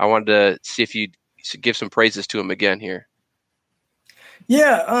I wanted to see if you'd give some praises to him again here.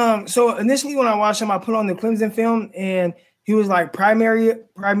 Yeah. So initially when I watched him, I put on the Clemson film, and he was like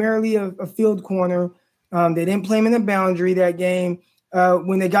primarily a field corner. They didn't play him in the boundary that game.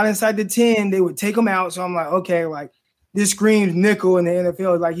 When they got inside the 10, they would take him out. So I'm like, okay, like this screams nickel in the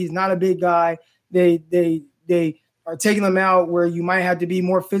NFL. Like he's not a big guy. They are taking him out where you might have to be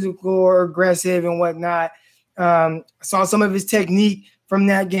more physical or aggressive and whatnot. I saw some of his technique from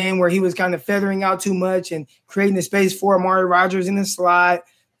that game where he was kind of feathering out too much and creating the space for Amari Rodgers in the slot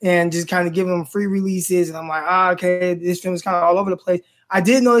and just kind of giving him free releases. And I'm like, okay, this film is kind of all over the place. I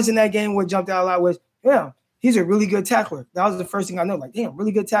did notice in that game what jumped out a lot was, yeah, he's a really good tackler. That was the first thing I know, like, damn,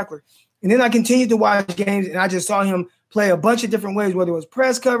 really good tackler. And then I continued to watch games, and I just saw him play a bunch of different ways, whether it was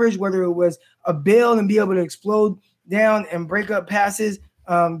press coverage, whether it was a bail and be able to explode down and break up passes,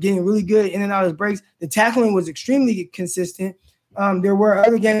 getting really good in and out of his breaks. The tackling was extremely consistent. There were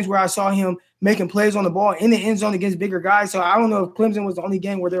other games where I saw him making plays on the ball in the end zone against bigger guys. So I don't know if Clemson was the only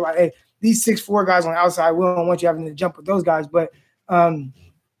game where they're like, hey, these 6'4" guys on the outside, we don't want you having to jump with those guys. But in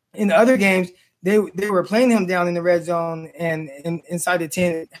the other games, they were playing him down in the red zone and inside the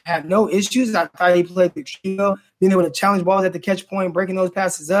 10, had no issues. I thought he played extremely well, being able to challenge balls at the catch point, breaking those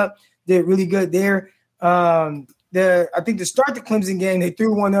passes up, did really good there. I think to start the Clemson game, they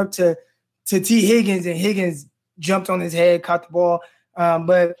threw one up to T. Higgins, and Higgins jumped on his head, caught the ball.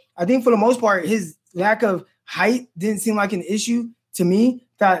 But I think for the most part, his lack of height didn't seem like an issue to me.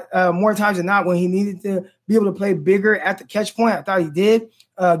 Thought more times than not when he needed to be able to play bigger at the catch point, I thought he did.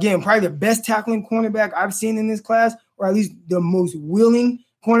 Again, probably the best tackling cornerback I've seen in this class, or at least the most willing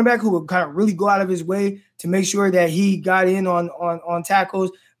cornerback who would kind of really go out of his way to make sure that he got in on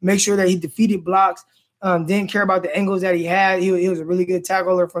tackles, make sure that he defeated blocks, didn't care about the angles that he had. He was a really good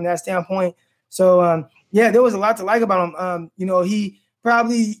tackler from that standpoint. So, yeah, there was a lot to like about him. He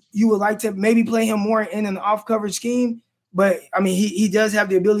probably you would like to maybe play him more in an off-coverage scheme, but, I mean, he does have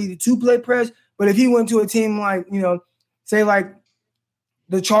the ability to play press. But if he went to a team like, say like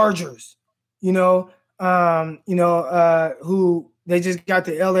the Chargers, who they just got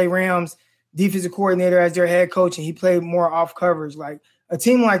the LA Rams defensive coordinator as their head coach, and he played more off coverage. Like a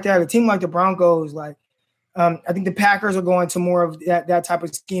team like that, a team like the Broncos, like I think the Packers are going to more of that type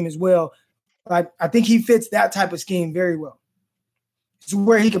of scheme as well. Like I think he fits that type of scheme very well. It's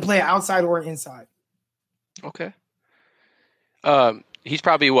where he can play outside or inside. Okay. He's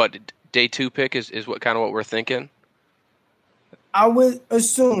probably day 2 pick is what we're thinking. I would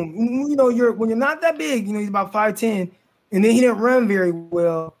assume, when you're not that big, he's about 5'10", and then he didn't run very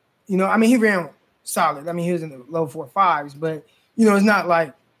well. He ran solid. I mean, he was in the low 4.5s, but it's not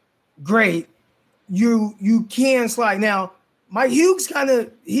like great. You can slide. Now, Mike Hughes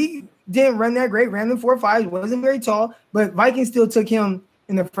he didn't run that great, ran in 4.5s, wasn't very tall, but Vikings still took him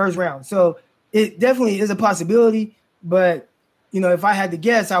in the first round. So it definitely is a possibility, but if I had to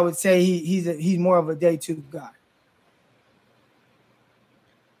guess, I would say he's more of a day 2 guy.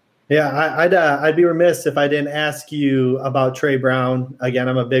 Yeah, I'd be remiss if I didn't ask you about Trey Brown. Again,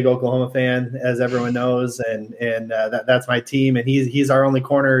 I'm a big Oklahoma fan, as everyone knows, and that's my team, and he's our only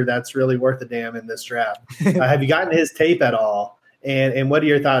corner that's really worth a damn in this draft. Have you gotten his tape at all? And what are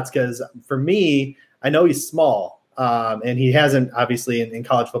your thoughts? Because for me, I know he's small, and he hasn't, obviously, in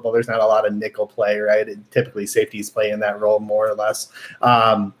college football, there's not a lot of nickel play, right? Typically, safeties play in that role more or less.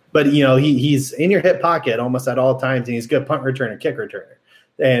 But, he's in your hip pocket almost at all times, and he's a good punt returner, kick returner.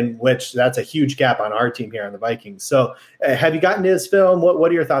 And which that's a huge gap on our team here on the Vikings. So have you gotten his film? What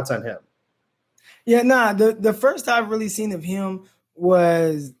are your thoughts on him? Yeah, the first I've really seen of him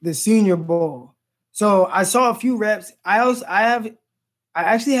was the Senior Bowl. So I saw a few reps. I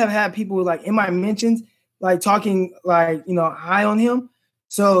actually have had people like in my mentions, like talking like, high on him.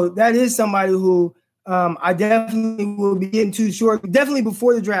 So that is somebody who I definitely will be getting to short. Definitely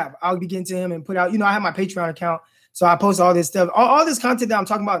before the draft, I'll be getting to him and put out, I have my Patreon account. So I post all this stuff, all this content that I'm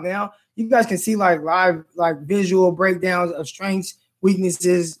talking about now. You guys can see like live, like visual breakdowns of strengths,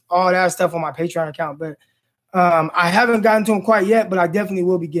 weaknesses, all that stuff on my Patreon account. But I haven't gotten to him quite yet, but I definitely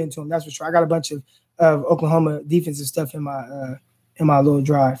will be getting to him. That's for sure. I got a bunch of Oklahoma defensive stuff in my little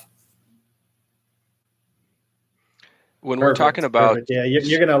drive. When we're talking about, yeah,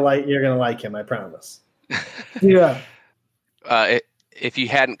 you're gonna like him, I promise. Yeah. If you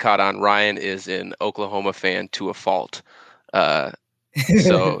hadn't caught on, Ryan is an Oklahoma fan to a fault.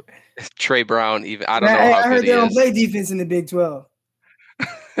 So Trey Brown, even I don't know how I heard good he they don't is. play defense in the Big 12.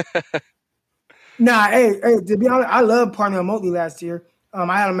 Nah, hey, to be honest, I love Parnell Motley last year.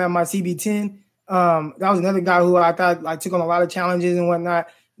 I had him at my CB10. That was another guy who I thought like took on a lot of challenges and whatnot.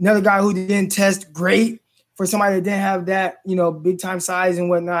 Another guy who didn't test great for somebody that didn't have that, big time size and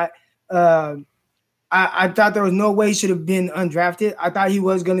whatnot. I thought there was no way he should have been undrafted. I thought he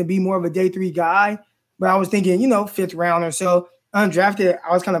was going to be more of a day 3 guy, but I was thinking, 5th round or so. Undrafted,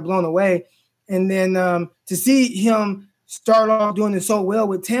 I was kind of blown away. And then to see him start off doing it so well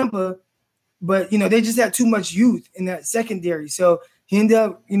with Tampa, but, they just had too much youth in that secondary. So he ended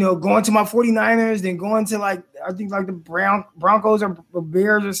up, going to my 49ers, then going to I think the Broncos or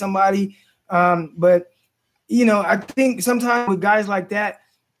Bears or somebody. But, I think sometimes with guys like that,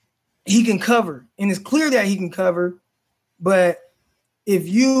 he can cover. And it's clear that he can cover. But if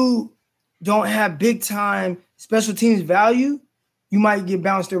you don't have big time special teams value, you might get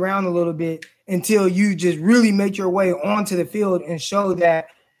bounced around a little bit until you just really make your way onto the field and show that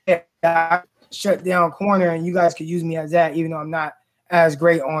I shut down corner and you guys could use me as that, even though I'm not as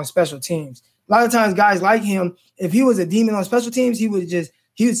great on special teams. A lot of times guys like him, if he was a demon on special teams, he would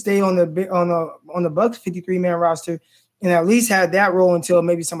stay on the Bucs 53-man roster and at least had that role until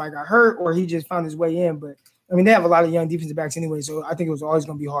maybe somebody got hurt or he just found his way in. But I mean, they have a lot of young defensive backs anyway, so I think it was always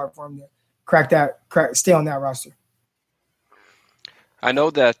going to be hard for him to stay on that roster. I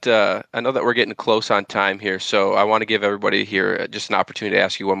know that we're getting close on time here, so I want to give everybody here just an opportunity to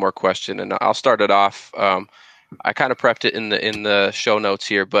ask you one more question, and I'll start it off. I kind of prepped it in the show notes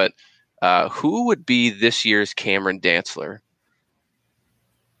here, but who would be this year's Cameron Dantzler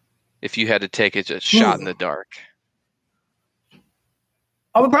if you had to take a shot in the dark?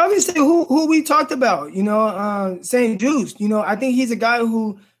 I would probably say who we talked about, St. Juice. I think he's a guy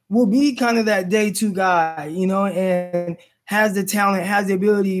who will be kind of that day 2 guy, and has the talent, has the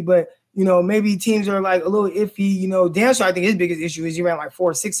ability, but, maybe teams are like a little iffy. Dancer, I think his biggest issue is he ran like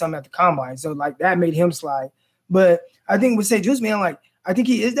 4.6 something at the combine. So like that made him slide. But I think with St. Juice, man, I think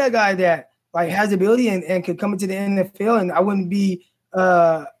he is that guy that has the ability and could come into the NFL. And I wouldn't be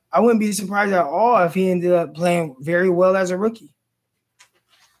surprised at all if he ended up playing very well as a rookie.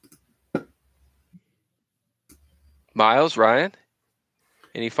 Miles, Ryan,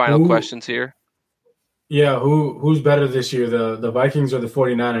 any final questions here? Yeah, who's better this year, the Vikings or the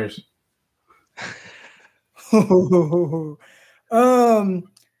 49ers? Do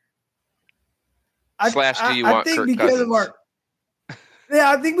you want Kirk Cousins?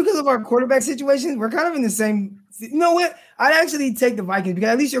 I think because of our quarterback situation, we're kind of in the same. You know what? I'd actually take the Vikings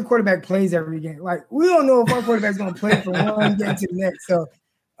because at least your quarterback plays every game. We don't know if our quarterback's going to play from one game to the next. So,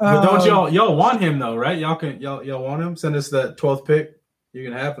 but don't y'all want him though, right? Y'all want him? Send us that 12th pick. You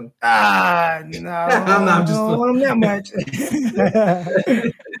can have him. No, I don't want him that much.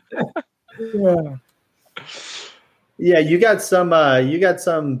 Yeah, you got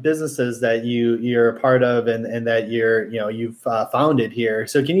some businesses that you're a part of and that you've founded here.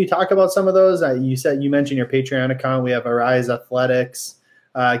 So can you talk about some of those? You mentioned your Patreon account. We have Arise Athletics.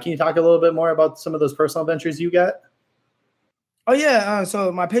 Can you talk a little bit more about some of those personal ventures you got? Oh yeah.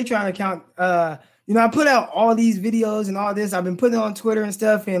 So my Patreon account. I put out all these videos and all this. I've been putting it on Twitter and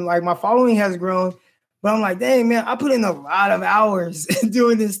stuff, and my following has grown. But I'm like, dang, man, I put in a lot of hours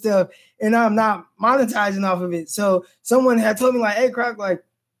doing this stuff, and I'm not monetizing off of it. So someone had told me, hey, Croc,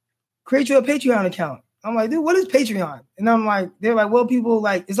 create you a Patreon account. I'm like, dude, what is Patreon? And I'm like, they're like, well, people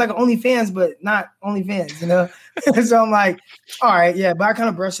it's like OnlyFans, but not OnlyFans, So I'm like, all right, yeah. But I kind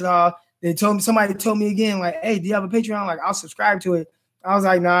of brushed it off. Somebody told me again, hey, do you have a Patreon? I'll subscribe to it. I was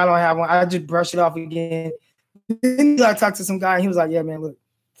like, no, I don't have one. I just brushed it off again. Then I talked to some guy, and he was like, yeah, man, look,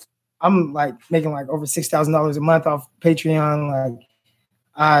 I'm making over $6,000 a month off Patreon.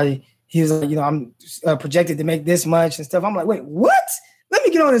 He was like, I'm projected to make this much and stuff. I'm like, wait, what? Let me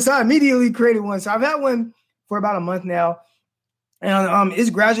get on this. So I immediately created one. So I've had one for about a month now, and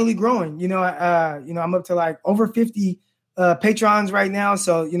it's gradually growing. I'm up to over 50 patrons right now.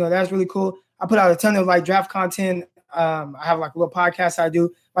 So, that's really cool. I put out a ton of draft content. I have a little podcast I do,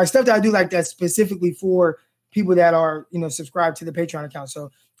 stuff that I do that specifically for people that are, subscribed to the Patreon account.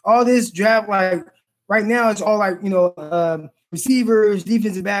 So all this draft, right now it's all receivers,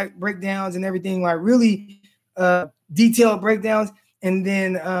 defensive back breakdowns and everything, really detailed breakdowns. And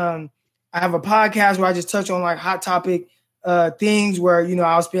then I have a podcast where I just touch on hot topic things where,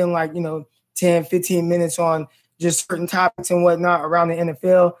 I'll spend 10, 15 minutes on just certain topics and whatnot around the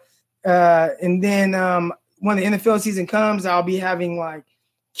NFL. And then when the NFL season comes, I'll be having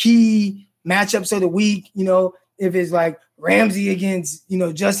key matchups of the week, if it's Ramsey against,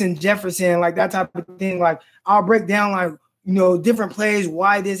 Justin Jefferson, that type of thing. I'll break down different plays,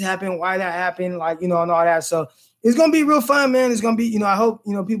 why this happened, why that happened, and all that. So it's going to be real fun, man. It's going to be, I hope,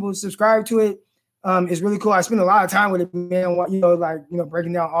 people subscribe to it. is really cool. I spend a lot of time with it, man.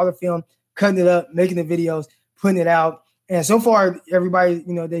 Breaking down all the film, cutting it up, making the videos, putting it out. And so far, everybody,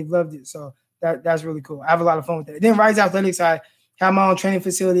 they've loved it. So that's really cool. I have a lot of fun with that. Then Rise Athletics, I have my own training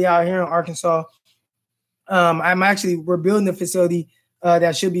facility out here in Arkansas. We're building a facility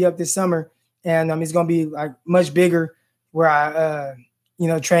that should be up this summer, and it's going to be like much bigger, where I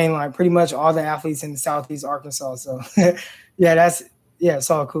train like pretty much all the athletes in the Southeast Arkansas. So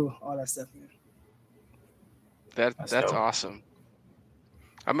it's all cool, all that stuff. Man. That's awesome.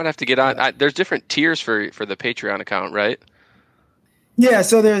 I'm gonna have to get on. There's different tiers for the Patreon account, right? Yeah,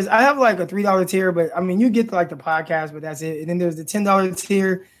 so I have like a $3 tier, but I mean you get like the podcast, but that's it. And then there's the $10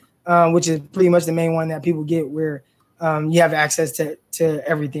 tier, which is pretty much the main one that people get, where you have access to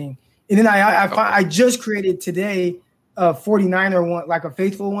everything. And then I just created today a 49er one, like a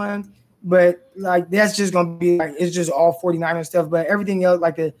faithful one, but like that's just gonna be like it's just all 49er stuff. But everything else,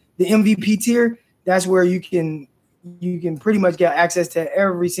 like the MVP tier, that's where you can pretty much get access to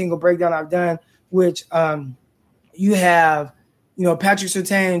every single breakdown I've done, which you have, Patrick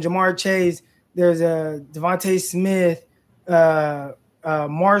Surtain, Jamar Chase, there's a Devontae Smith,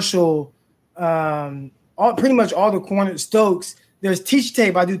 Marshall, pretty much all the corner Stokes. There's teach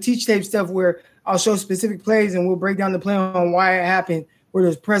tape. I do teach tape stuff where I'll show specific plays and we'll break down the play on why it happened, where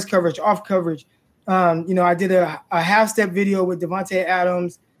there's press coverage, off coverage. I did a half-step video with Devontae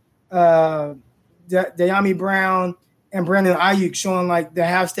Adams, De'Ami Brown, and Brandon Ayuk, showing like the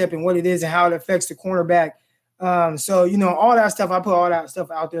half-step and what it is and how it affects the cornerback. So all that stuff, I put all that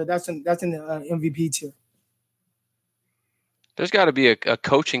stuff out there. That's in the MVP tier. There's got to be a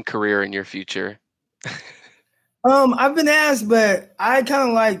coaching career in your future. I've been asked, but I kind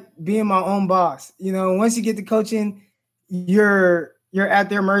of like being my own boss. Once you get to coaching, you're at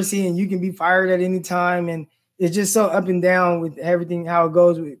their mercy and you can be fired at any time. And it's just so up and down with everything, how it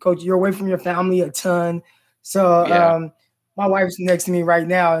goes with coach. You're away from your family a ton. So my wife's next to me right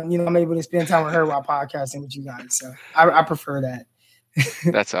now, and I'm able to spend time with her while podcasting with you guys. So I prefer that.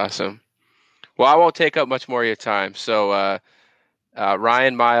 That's awesome. Well, I won't take up much more of your time. So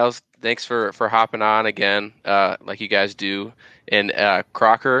Ryan, Miles, thanks for hopping on again, like you guys do. And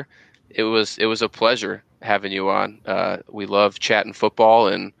Crocker, it was a pleasure having you on. We love chatting football,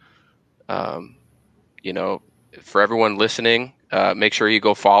 and for everyone listening, make sure you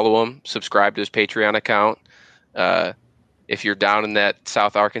go follow him, subscribe to his Patreon account. If you're down in that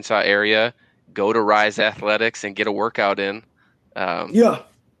South Arkansas area, go to Rise Athletics and get a workout in. And till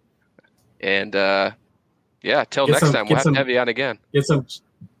next time, we'll have to have you on again. Get some.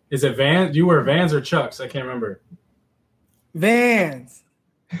 Is it Vans? You wear Vans or Chucks? I can't remember. Vans.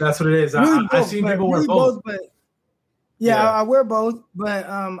 That's what it is. I've seen people wear both. But I wear both. But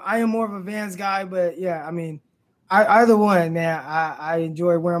I am more of a Vans guy. But yeah, I mean, either one, man. I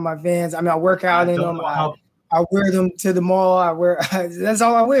enjoy wearing my Vans. I mean, I work out in them. I wear them to the mall. That's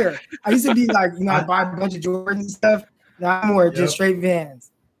all I wear. I used to be like, I buy a bunch of Jordans and stuff. Now I'm wearing just straight Vans.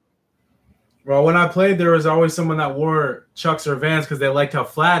 Well, when I played, there was always someone that wore Chucks or Vans because they liked how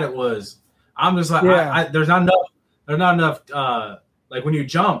flat it was. I'm just like, there's not enough. Like when you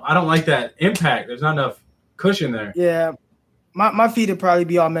jump, I don't like that impact. There's not enough cushion there. Yeah, my feet would probably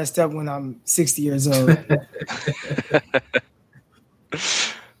be all messed up when I'm 60 years old.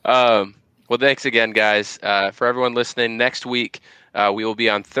 Well, thanks again, guys. For everyone listening, next week we will be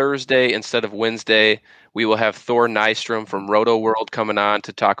on Thursday instead of Wednesday. We will have Thor Nystrom from Roto World coming on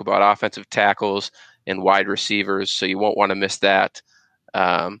to talk about offensive tackles and wide receivers, so you won't want to miss that.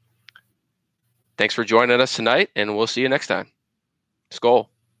 Thanks for joining us tonight, and we'll see you next time. Skol.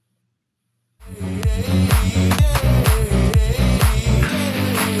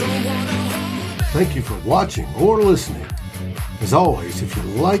 Thank you for watching or listening. As always, if you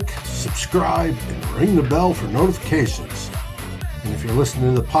like, subscribe, and ring the bell for notifications. And if you're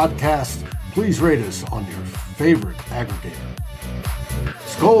listening to the podcast, please rate us on your favorite aggregator.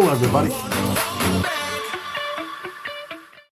 Skol, everybody.